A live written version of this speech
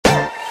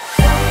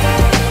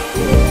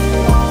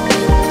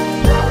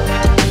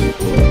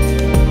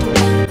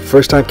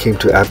first time came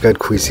to Afghan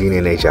Cuisine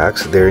in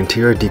Ajax, their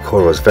interior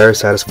decor was very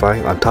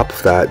satisfying. On top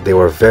of that, they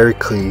were very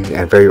clean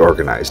and very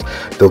organized.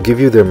 They'll give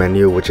you their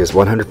menu, which is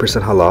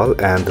 100%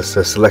 halal, and the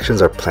selections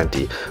are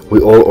plenty. We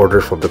all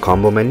ordered from the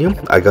combo menu.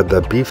 I got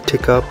the beef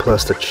tikka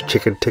plus the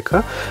chicken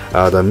tikka.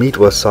 The meat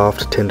was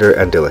soft, tender,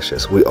 and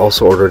delicious. We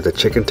also ordered the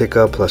chicken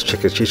tikka plus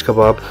chicken shish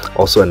kebab,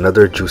 also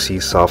another juicy,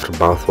 soft,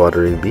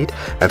 mouth-watering meat.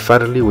 And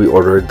finally, we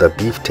ordered the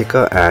beef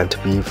tikka and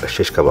beef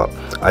shish kebab.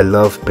 I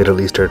love Middle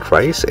Eastern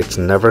rice. It's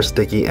never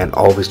sticky and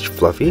always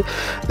fluffy.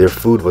 Their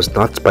food was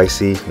not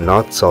spicy,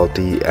 not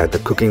salty, and the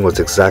cooking was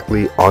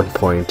exactly on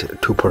point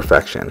to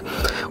perfection.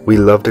 We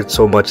loved it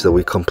so much that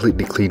we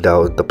completely cleaned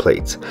out the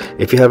plates.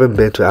 If you haven't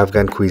been to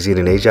Afghan Cuisine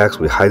in Ajax,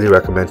 we highly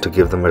recommend to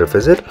give them a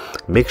visit.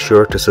 Make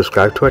sure to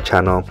subscribe to our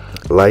channel,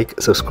 like,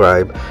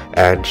 subscribe,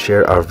 and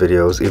share our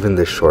videos, even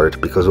this short,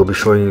 because we'll be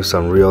showing you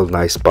some real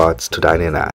nice spots to dine in at.